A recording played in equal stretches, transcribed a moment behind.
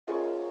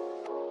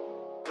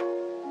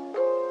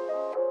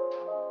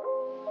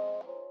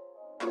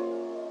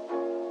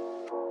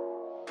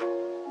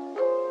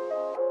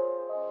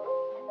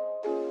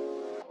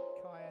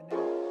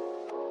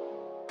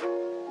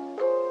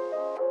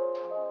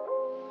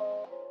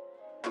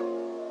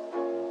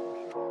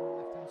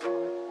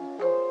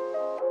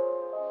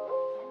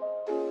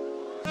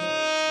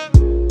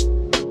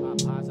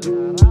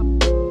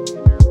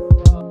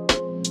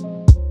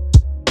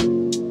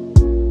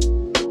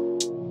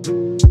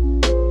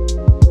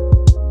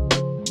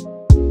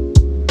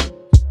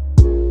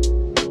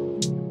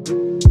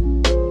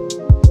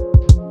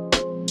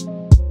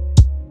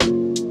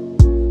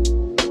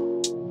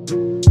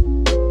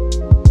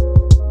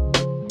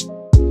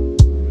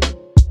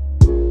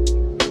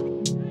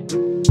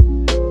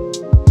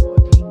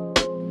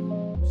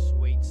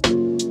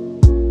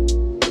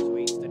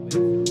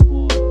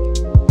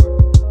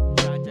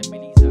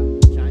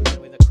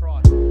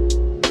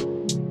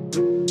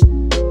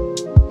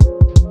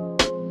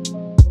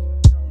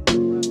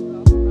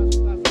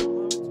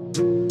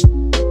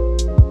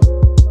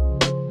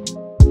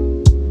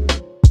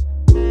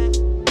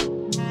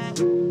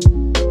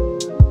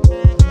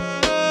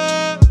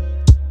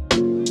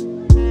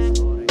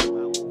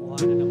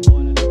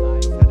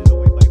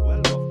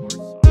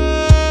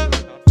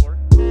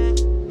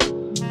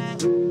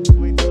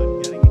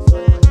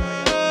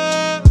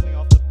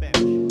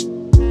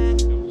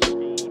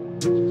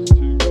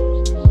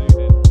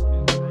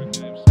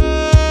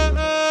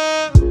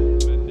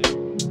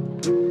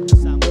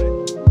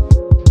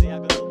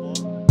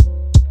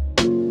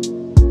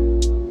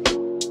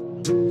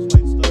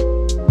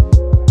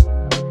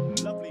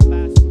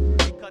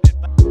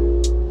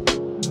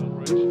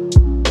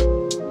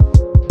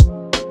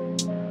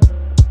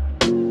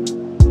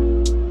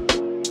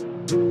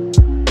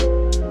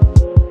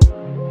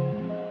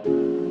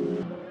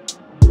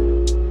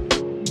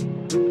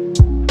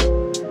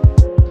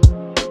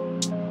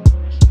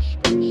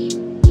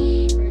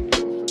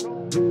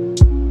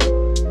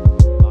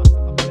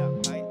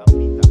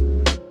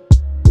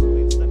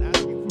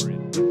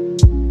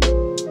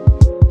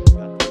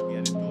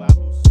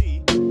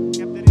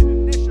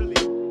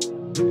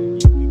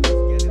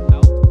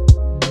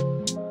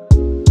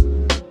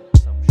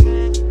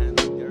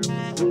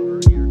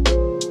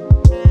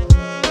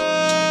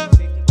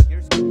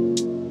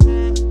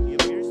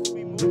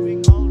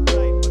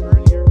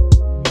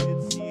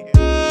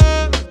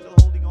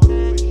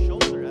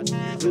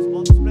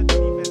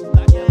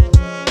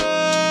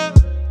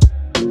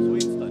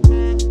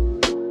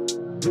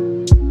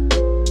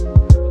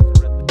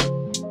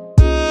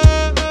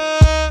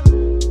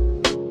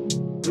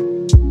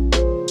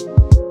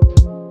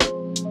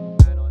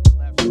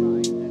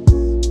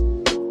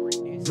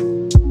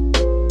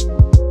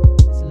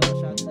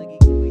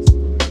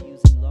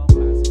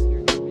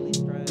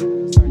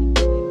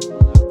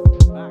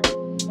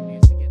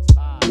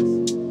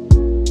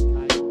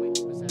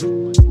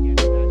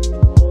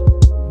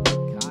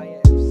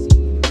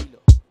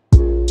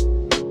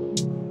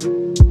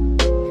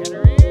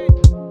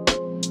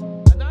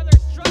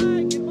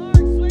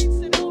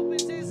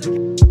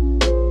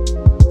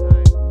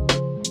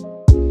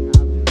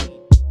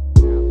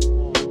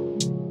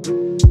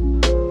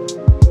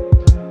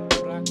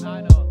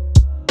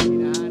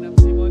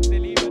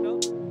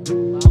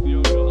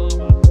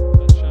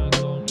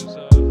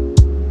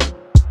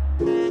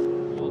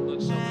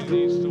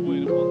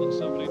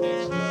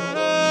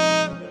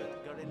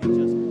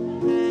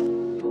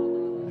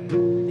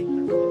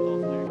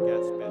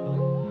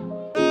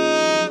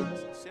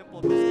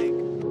simple mistake.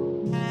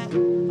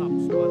 Top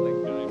squad like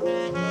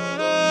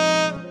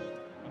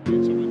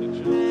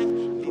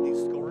leading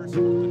scorers for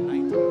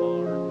tonight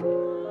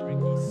are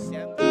Ricky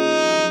Sanders,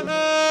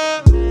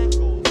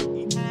 goals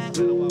each.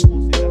 Dalawa po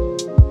sila.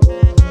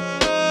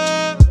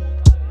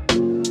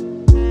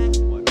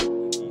 But the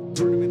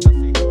tournament as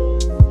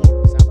a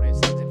whole, Sabres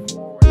sends it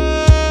forward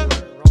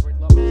for Robert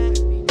Lopez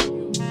and being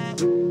used.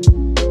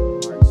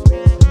 Mark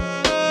Swainston,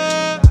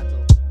 aerial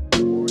battle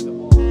for the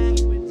ball.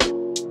 He wins it.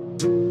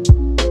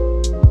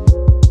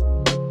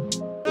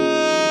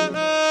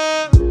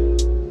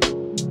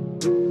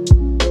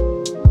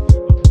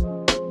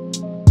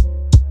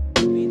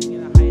 Being in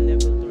a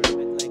high-level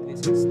tournament like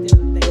this, it's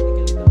still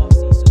technically the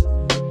off-season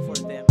for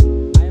them.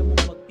 Ayaw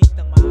mong mag-peak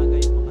ng maaga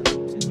yung mga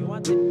teams and you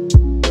want it.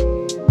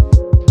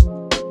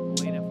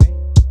 Buhay na, fe.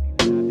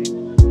 Tingnan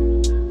natin.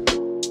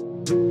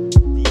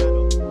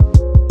 Diano.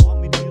 Mukhang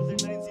midfielder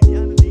na rin si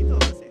Diano dito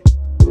kasi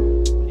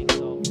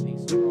things off with a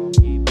strong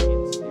game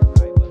against their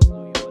rivals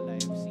Loyola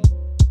FC.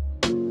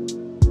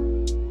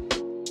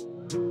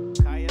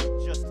 Kaya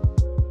just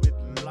with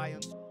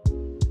Lions.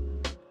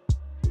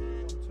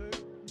 1-2.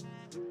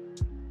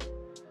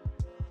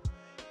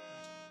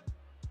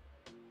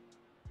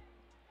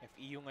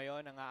 FEU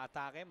ngayon ang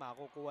aatake,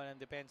 makukuha ng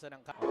depensa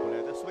ng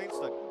Kapuleta.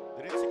 Swainston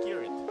didn't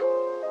secure it.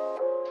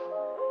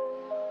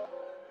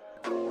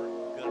 For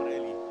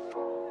Garelli.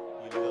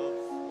 You know